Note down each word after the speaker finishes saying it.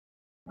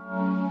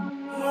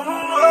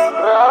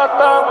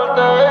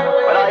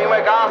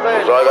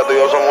Sabes que tú y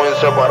yo somos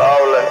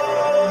inseparables.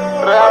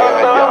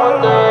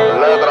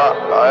 Letra,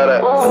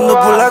 ando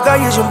por la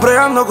calle siempre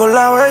ando con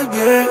la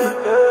baby.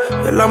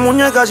 Y en la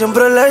muñeca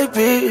siempre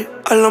lady.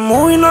 A la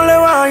movie no le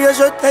baja y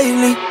eso es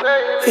daily.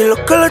 Y los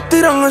que le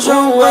tiran eso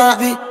es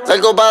baby.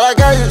 Salgo para la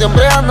calle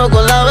siempre ando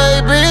con la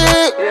baby.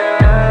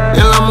 Y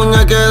en la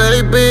muñeca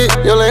lady.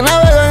 Yo le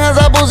navego en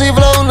esa pussy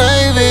flow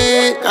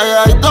navy.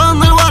 Hay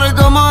donde el water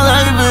como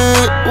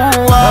Davey.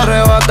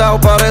 Arrebatado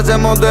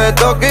parecemos de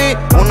Toki.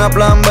 Una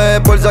plan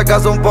B por si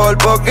acaso un por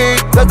poqui.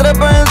 Se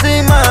trepa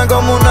encima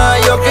como una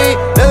yoki.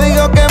 Le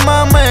digo que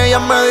mame, ella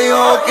me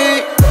dijo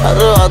aquí.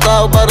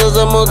 Arrebatado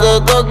parecemos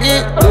de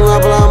Toki. Una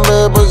plan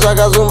B por si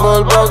acaso un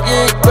por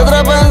poqui. Se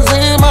trepa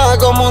encima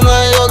como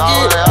una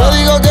yoki. Le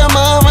digo que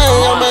mame,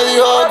 ella me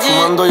dijo aquí.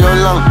 Fumando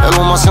Jordan, el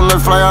humo haciendo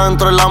el fly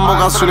adentro del Lambo.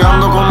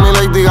 Casureando con mi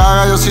Lady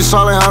Gaga, yo sí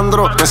soy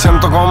Alejandro. Me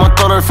siento como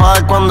Héctor el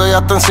Fader cuando ella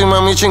está encima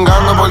de mí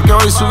chingando. Porque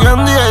voy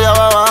subiendo y ella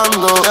va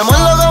bajando. Te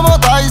muerdo como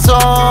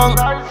Tyson,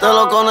 te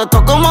lo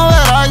conecto como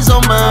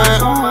Verizon, bebé.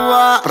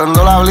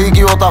 Prendo la blick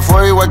y bota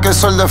fuego igual que el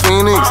sol de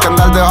Phoenix. Que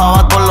andar de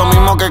Jabat por lo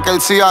mismo que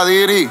el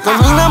Ciadiri.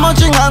 Terminamos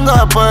chingando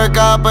después de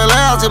cada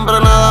pelea. Siempre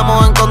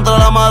nadamos en contra de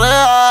la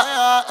marea.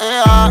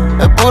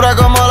 Es pura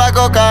como la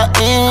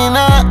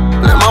cocaína.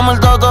 Le mamo el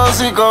toto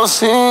si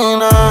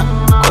cocina.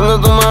 Cuando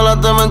tú me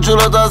hablaste me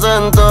enchulo tu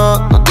acento.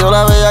 Nos dio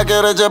la bella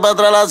que reche para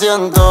atrás el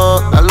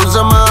asiento. Las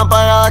luces más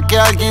apagadas que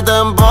aquí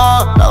tempo.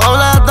 La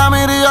doble de esta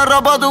mirilla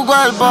ropa tu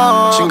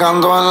cuerpo.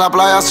 Chingando en la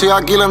playa, si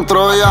aquí le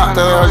entró ya.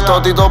 Te dejo el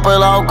totito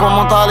pelado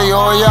como tal y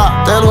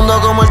olla. Te hundo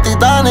como el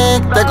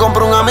Titanic. Te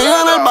compro un amigo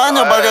en el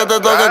baño pa' que te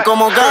toques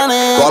como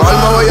Cani. tu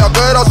alarma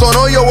bellaquera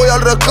sonó y yo voy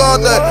al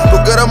rescate.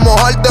 Tú quieres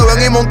mojarte,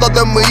 ven y montate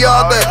en mi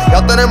yate.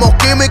 Ya tenemos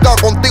química,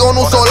 contigo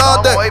no uso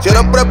late. Si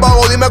eres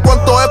prepago, dime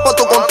cuánto es pa'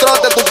 tu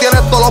contrate. Tú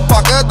tienes todos los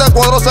paquetes,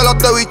 cuadros celas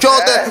de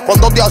bichote.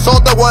 Cuando te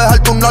azote voy a dejar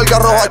tu nalga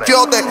roja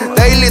chote.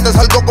 Daily te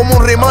salgo como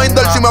un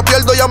reminder. Si me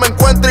pierdo ya me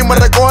encuentro y me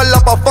recogen la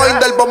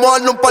Pathfinder. Vamos a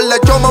darle un par de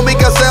chomas, mami,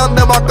 que sean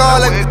de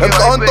McAllen.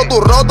 Encajo en todo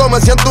tu roto, me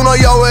siento una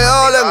llave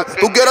Allen.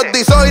 Tú quieres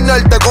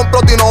designer, te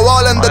compro, ti no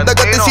valen. Desde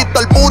que te hiciste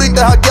el puri,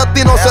 te hackeé a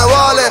ti no se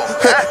vale.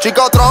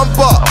 Chica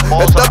trampa,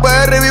 este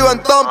PR vive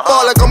en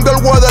Tampa. Le cambio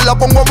el weather, la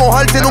pongo a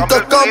mojar si nunca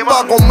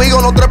escampa.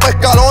 Conmigo no trepa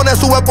escalones,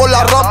 sube por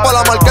la rampa.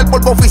 La marqué el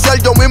polvo oficial,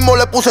 yo mismo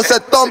le puse esa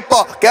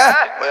estampa. ¿Qué?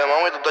 Oye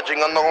mami, tú estás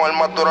chingando con el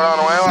más duro de la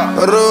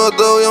nueva.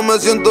 Arrebatado ya me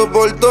siento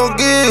por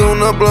Toki.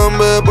 Una plan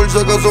B por si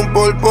acaso un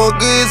por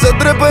poqui. Se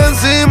trepa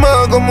encima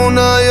como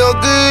una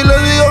yoki. Le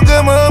digo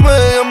que mame,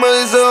 ella me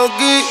dice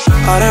aquí.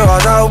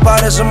 Arrebatado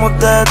parecemos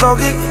de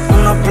Toki.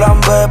 Una plan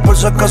B por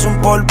si acaso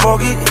un por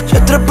poqui. Se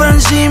trepa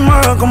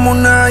encima como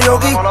una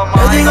yoki.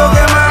 Le digo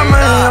que mame,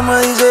 ella me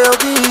dice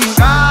aquí.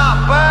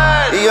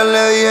 Y yo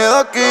le dije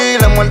Doki,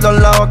 le muerdo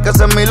el lado que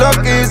ese es mi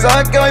Loki.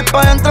 Sabes que voy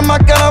pa' entre más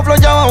que la flow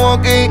ya vamos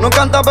aquí. No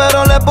canta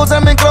pero le puse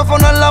el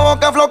micrófono en la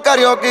boca, flow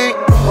karaoke.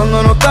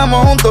 Cuando no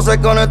estamos juntos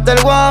se conecta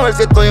el guau. A ver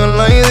si estoy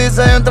online y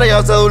dice entre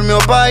ya se durmió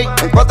pay.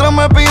 En 4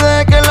 me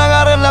pide que le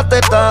agarre la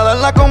tetada.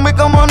 La combi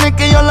como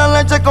Nicky, yo la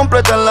leche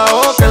completa en la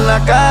boca. En la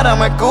cara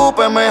me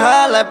escupe, me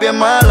jala, es bien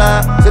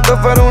mala. Si esto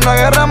fuera una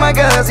guerra me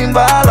quedé sin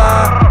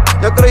bala.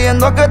 Yo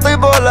creyendo que estoy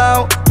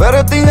volado, pero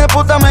este hijo de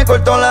puta me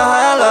cortó la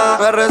jala.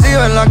 Me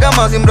recibe en la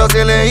cama sin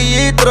brasiles y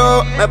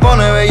gistro. Me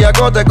pone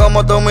bellacote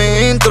como todo mi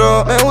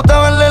intro. Me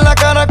gusta verle la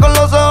cara con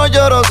los ojos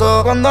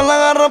llorosos cuando la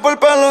agarro por el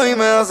pelo y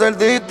me hace el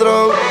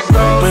distro.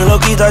 Me lo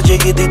quita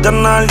chiquitita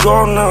en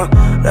algona.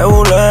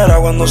 Regulera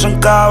cuando se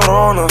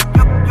encabrona.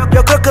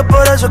 Yo creo que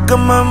por eso es que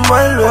me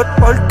envuelve.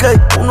 Porque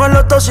uno en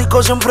los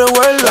tóxicos siempre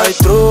vuelve.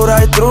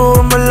 Right true,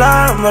 en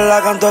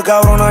verdad canto de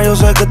cabrona. Yo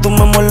sé que tú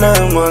me muerdes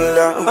de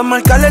maldad. A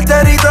marcarle el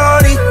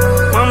territorio,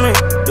 mami,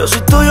 yo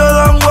soy tuyo,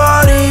 don't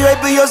worry.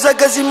 Baby, yo sé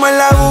que si me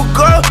la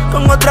busco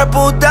con otra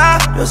puta,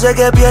 yo sé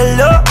que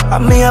pierdo a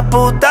mi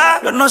puta.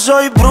 Yo no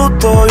soy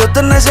bruto, yo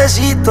te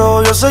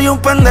necesito. Yo soy un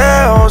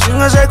pendejo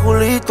sin ese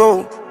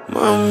culito,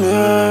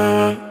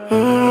 mami.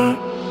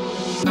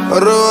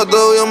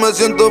 Arrebatado ya me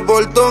siento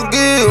por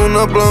Toki.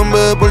 Una plan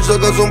B por si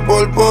acaso un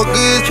por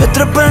poqui. Se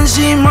trepa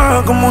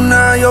encima como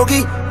una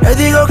yoki. Le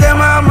digo que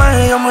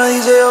mame, ella me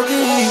dice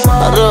yoki.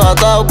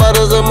 Arrebatado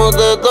parecemos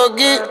de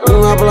Toki.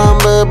 Una plan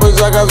B por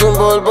si acaso un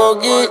por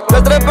poqui.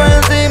 Se trepa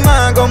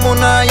encima como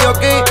una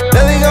yoki.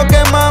 Le digo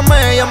que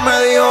mame, ella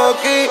me dijo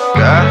aquí. ¿Qué?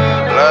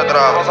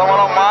 Letra. No somos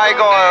los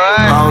Magico,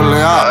 bebé.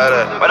 Hable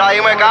A. Mira,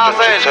 ahí me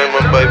Casper.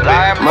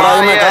 Mira,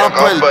 dime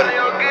Casper.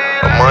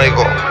 Los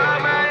Magico.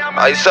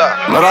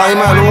 Izaak. Mira,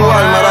 dime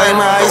Luar, mira,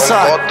 dime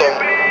Izaak.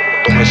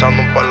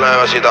 Tomizando un par de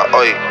besitas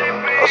hoy.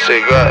 Así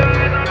que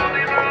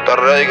ponte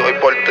ready que voy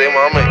por ti,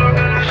 mami.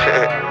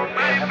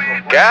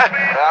 ¿Qué?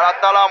 Real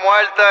hasta la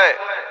muerte.